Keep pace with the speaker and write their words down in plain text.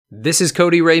This is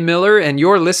Cody Ray Miller, and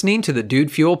you're listening to the Dude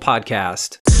Fuel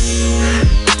Podcast.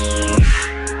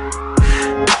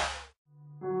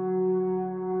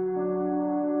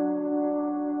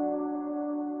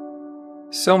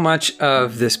 So much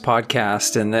of this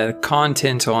podcast and the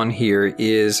content on here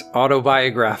is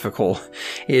autobiographical.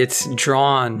 It's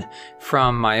drawn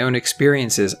from my own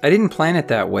experiences. I didn't plan it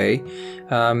that way.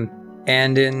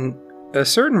 And in a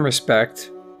certain respect,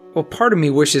 well, part of me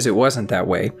wishes it wasn't that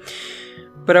way.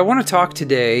 But I want to talk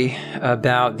today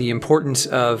about the importance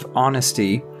of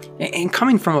honesty and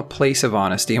coming from a place of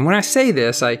honesty. And when I say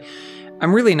this,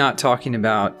 I'm really not talking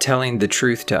about telling the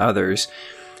truth to others,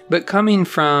 but coming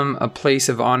from a place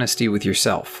of honesty with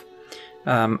yourself.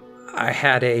 I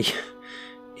had a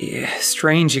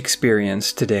strange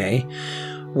experience today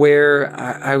where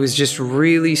I was just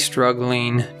really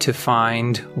struggling to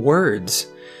find words.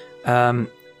 I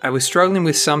was struggling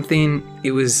with something.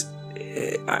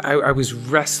 I was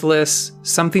restless.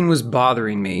 Something was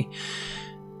bothering me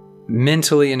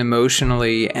mentally and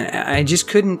emotionally, and I just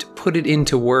couldn't put it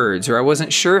into words, or I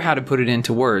wasn't sure how to put it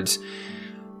into words.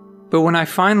 But when I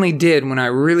finally did, when I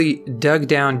really dug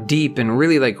down deep and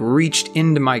really reached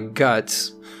into my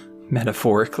guts,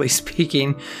 metaphorically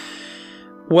speaking,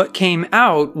 what came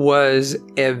out was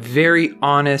a very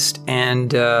honest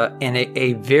and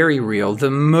a very real,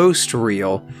 the most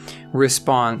real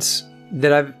response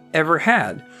that I've ever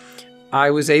had.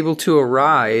 I was able to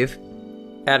arrive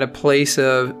at a place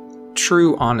of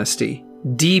true honesty,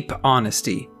 deep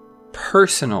honesty,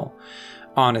 personal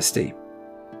honesty.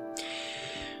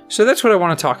 So that's what I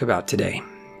want to talk about today,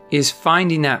 is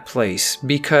finding that place,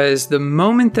 because the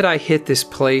moment that I hit this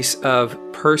place of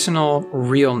personal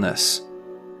realness,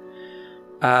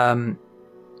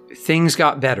 things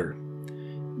got better,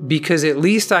 because at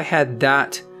least I had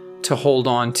that to hold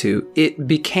on to. It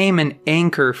became an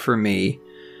anchor for me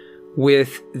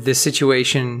with the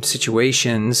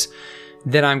situations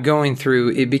that I'm going through.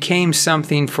 It became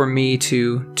something for me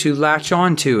to latch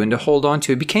onto and to hold on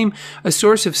to. It became a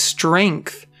source of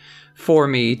strength for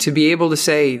me to be able to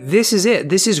say, this is it.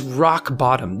 This is rock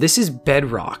bottom. This is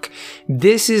bedrock.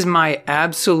 This is my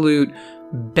absolute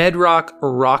bedrock,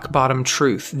 rock bottom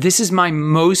truth. This is my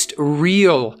most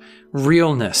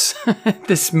realness at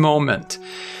this moment.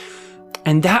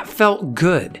 And that felt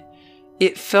good.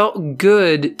 It felt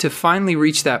good to finally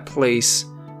reach that place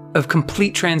of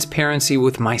complete transparency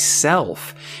with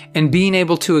myself and being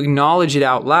able to acknowledge it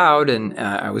out loud. And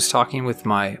I was talking with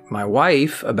my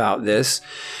wife about this.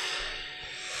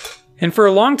 And for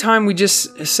a long time, we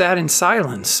just sat in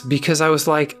silence, because I was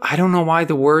like, I don't know why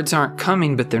the words aren't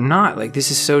coming, but they're not. This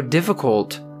is so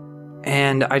difficult.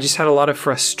 And I just had a lot of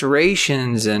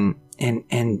frustrations and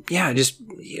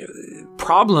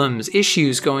problems,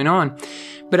 issues going on.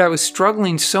 But I was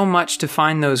struggling so much to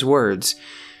find those words.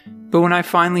 But when I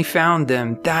finally found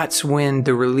them, that's when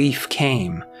the relief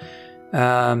came.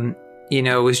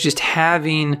 It was just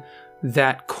having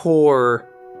that core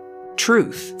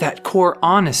truth, that core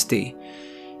honesty.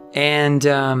 And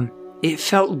it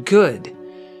felt good.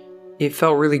 It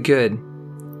felt really good.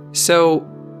 So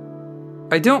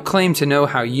I don't claim to know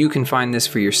how you can find this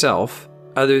for yourself,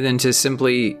 other than to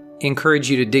simply encourage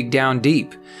you to dig down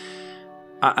deep.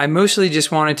 I mostly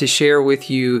just wanted to share with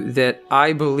you that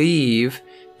I believe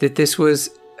that this was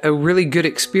a really good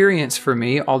experience for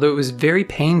me, although it was very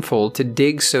painful to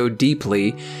dig so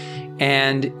deeply.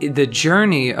 And the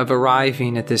journey of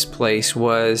arriving at this place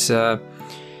was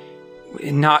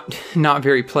not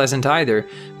very pleasant either.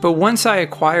 But once I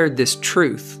acquired this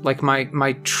truth,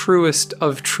 my truest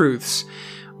of truths,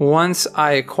 once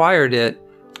I acquired it,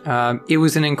 it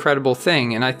was an incredible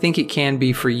thing. And I think it can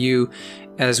be for you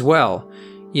as well.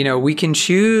 We can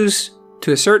choose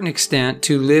to a certain extent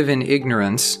to live in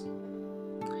ignorance,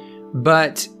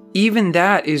 but even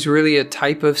that is really a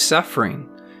type of suffering.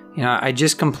 I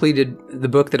just completed the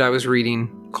book that I was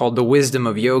reading called The Wisdom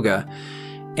of Yoga,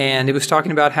 and it was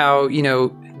talking about how,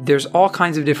 there's all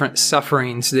kinds of different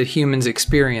sufferings that humans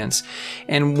experience,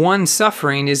 and one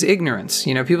suffering is ignorance.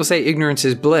 People say ignorance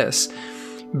is bliss,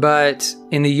 but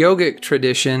in the yogic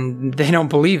tradition, they don't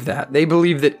believe that. They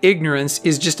believe that ignorance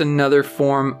is just another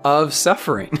form of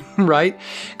suffering, right?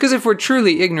 Because if we're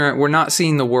truly ignorant, we're not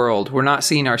seeing the world. We're not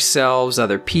seeing ourselves,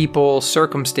 other people,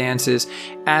 circumstances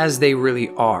as they really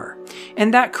are.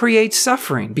 And that creates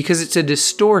suffering because it's a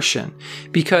distortion.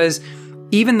 Because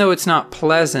even though it's not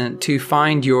pleasant to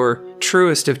find your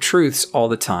truest of truths all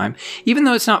the time, even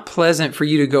though it's not pleasant for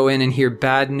you to go in and hear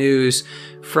bad news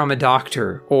from a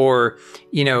doctor, or,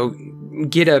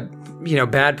 get a,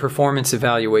 bad performance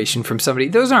evaluation from somebody,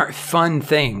 those aren't fun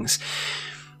things.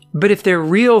 But if they're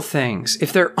real things,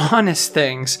 if they're honest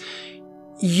things,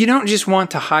 you don't just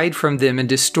want to hide from them and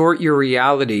distort your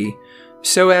reality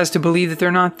so as to believe that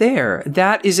they're not there.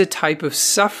 That is a type of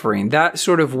suffering. That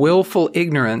sort of willful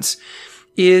ignorance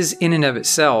is in and of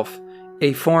itself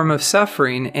a form of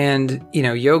suffering. And,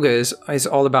 yoga is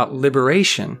all about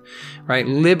liberation, right?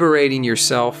 Liberating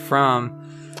yourself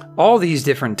from all these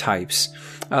different types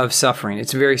of suffering.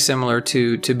 It's very similar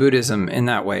to Buddhism in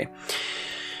that way.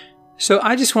 So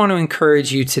I just want to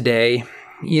encourage you today.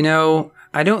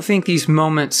 I don't think these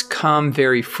moments come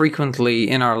very frequently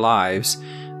in our lives,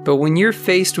 but when you're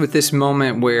faced with this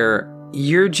moment where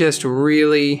you're just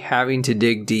really having to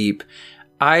dig deep,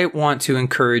 I want to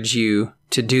encourage you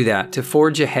to do that, to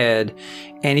forge ahead.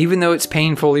 And even though it's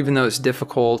painful, even though it's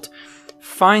difficult,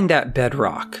 find that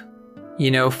bedrock.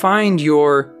 Find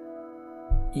your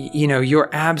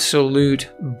absolute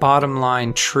bottom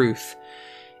line truth,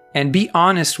 and be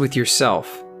honest with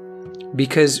yourself.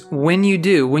 Because when you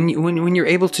do, when you're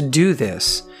able to do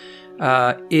this,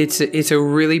 it's a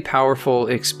really powerful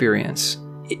experience,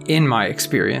 in my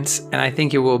experience, and I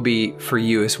think it will be for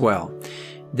you as well.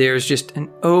 There's just an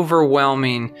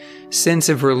overwhelming sense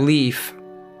of relief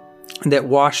that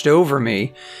washed over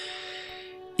me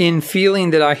in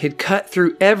feeling that I had cut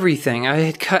through everything. I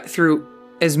had cut through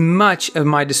as much of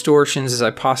my distortions as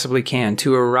I possibly can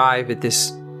to arrive at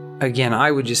this, again,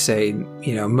 I would just say,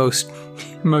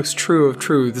 most true of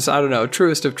truths. I don't know,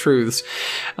 truest of truths.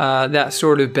 That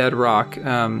sort of bedrock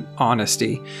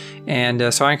honesty.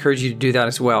 And so I encourage you to do that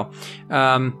as well.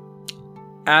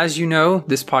 As you know,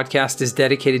 this podcast is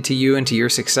dedicated to you and to your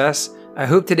success. I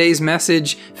hope today's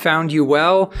message found you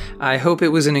well. I hope it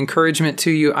was an encouragement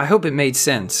to you. I hope it made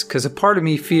sense, because a part of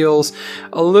me feels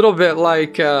a little bit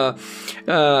like,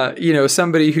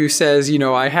 somebody who says,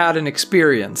 I had an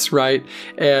experience, right?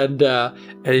 And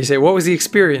you say, what was the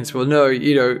experience? Well, no,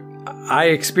 I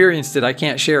experienced it. I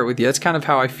can't share it with you. That's kind of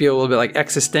how I feel, a little bit like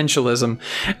existentialism,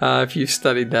 if you've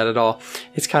studied that at all.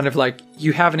 It's kind of like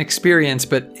you have an experience,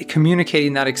 but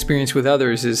communicating that experience with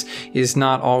others is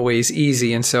not always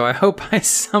easy. And so I hope I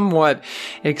somewhat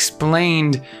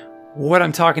explained what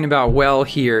I'm talking about well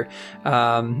here,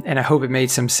 and I hope it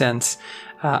made some sense.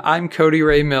 I'm Cody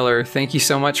Ray Miller. Thank you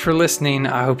so much for listening.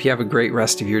 I hope you have a great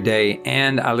rest of your day,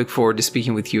 and I look forward to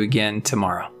speaking with you again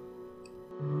tomorrow.